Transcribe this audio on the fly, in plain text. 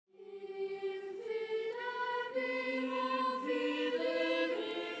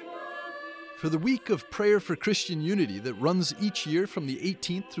For the week of Prayer for Christian Unity that runs each year from the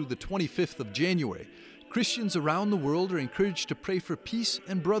 18th through the 25th of January, Christians around the world are encouraged to pray for peace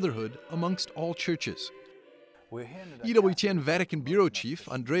and brotherhood amongst all churches. EWTN Vatican Bureau Chief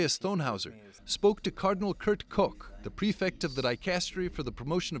Andreas Thonhauser spoke to Cardinal Kurt Koch, the prefect of the Dicastery for the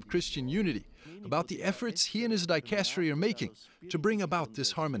Promotion of Christian Unity, about the efforts he and his Dicastery are making to bring about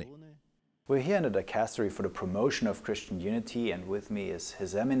this harmony. We're here in the Dicastery for the Promotion of Christian Unity, and with me is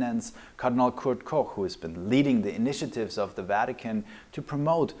His Eminence Cardinal Kurt Koch, who has been leading the initiatives of the Vatican to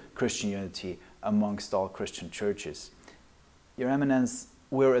promote Christian unity amongst all Christian churches. Your Eminence,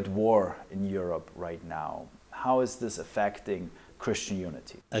 we're at war in Europe right now. How is this affecting Christian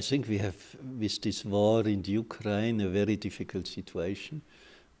unity? I think we have, with this war in the Ukraine, a very difficult situation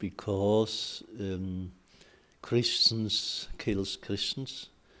because Christians kills Christians,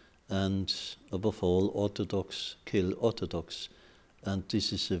 and above all, Orthodox kill Orthodox. And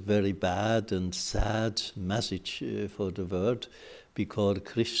this is a very bad and sad message for the world, because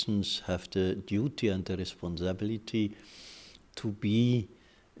Christians have the duty and the responsibility to be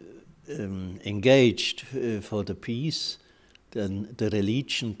engaged for the peace. Then the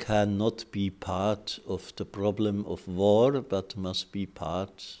religion cannot be part of the problem of war, but must be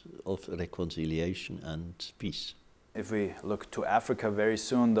part of reconciliation and peace. If we look to Africa, very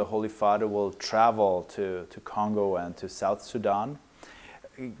soon the Holy Father will travel to Congo and to South Sudan.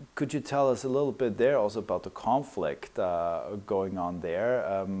 Could you tell us a little bit there also about the conflict going on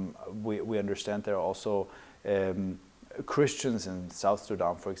there? We understand there are also Christians in South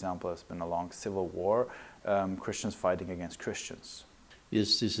Sudan, for example. There's been a long civil war, Christians fighting against Christians.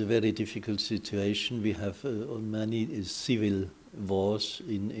 Yes, this is a very difficult situation. We have many civil wars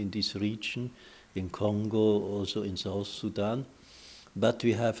in this region, in Congo, also in South Sudan. But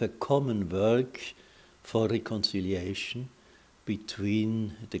we have a common work for reconciliation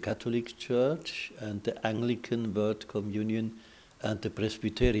between the Catholic Church and the Anglican World Communion and the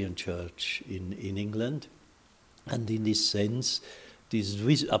Presbyterian Church in England. And in this sense,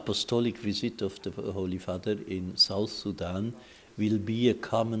 this apostolic visit of the Holy Father in South Sudan will be a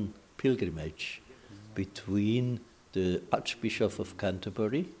common pilgrimage between the Archbishop of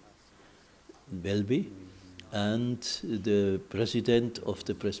Canterbury, Welby, and the President of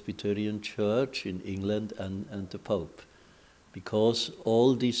the Presbyterian Church in England and the Pope, because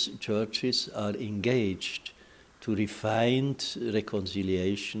all these churches are engaged to refine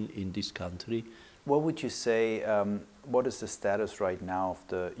reconciliation in this country. What would you say, what is the status right now of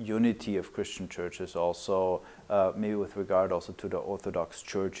the unity of Christian churches, also maybe with regard also to the Orthodox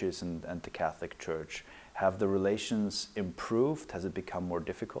churches and the Catholic Church? Have the relations improved? Has it become more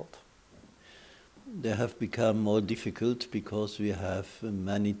difficult? They have become more difficult because we have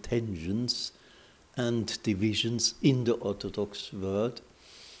many tensions and divisions in the Orthodox world,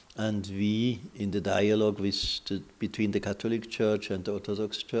 and we, in the dialogue between the Catholic Church and the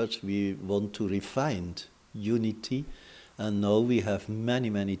Orthodox Church, we want to refine unity, and now we have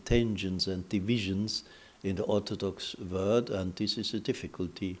many tensions and divisions in the Orthodox world, and this is a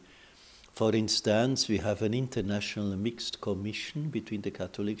difficulty. For instance, we have an international mixed commission between the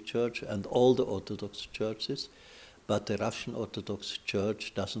Catholic Church and all the Orthodox churches, but the Russian Orthodox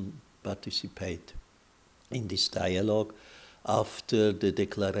Church doesn't participate in this dialogue after the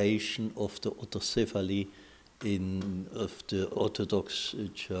declaration of the autocephaly of the Orthodox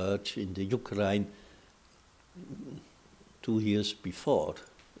Church in the Ukraine 2 years before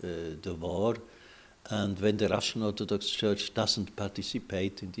the war. And when the Russian Orthodox Church doesn't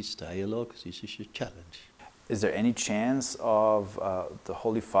participate in this dialogue, this is a challenge. Is there any chance of the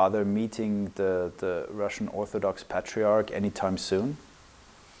Holy Father meeting the Russian Orthodox Patriarch anytime soon?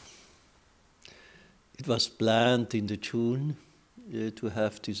 It was planned in June to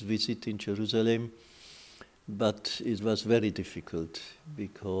have this visit in Jerusalem, but it was very difficult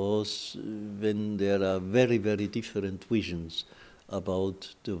because when there are very different visions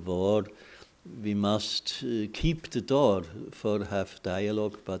about the war, we must keep the door for have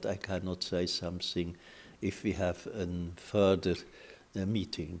dialogue, but I cannot say something if we have a further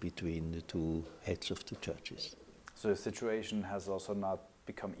meeting between the two heads of the churches. So the situation has also not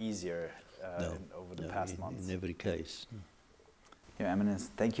become easier over the past months? In every case. Your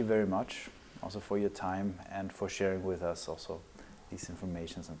Eminence, thank you very much also for your time and for sharing with us also these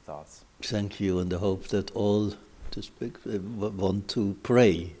informations and thoughts. Thank you, and I hope that all want to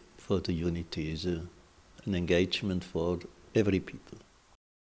pray for the unity is an engagement for every people.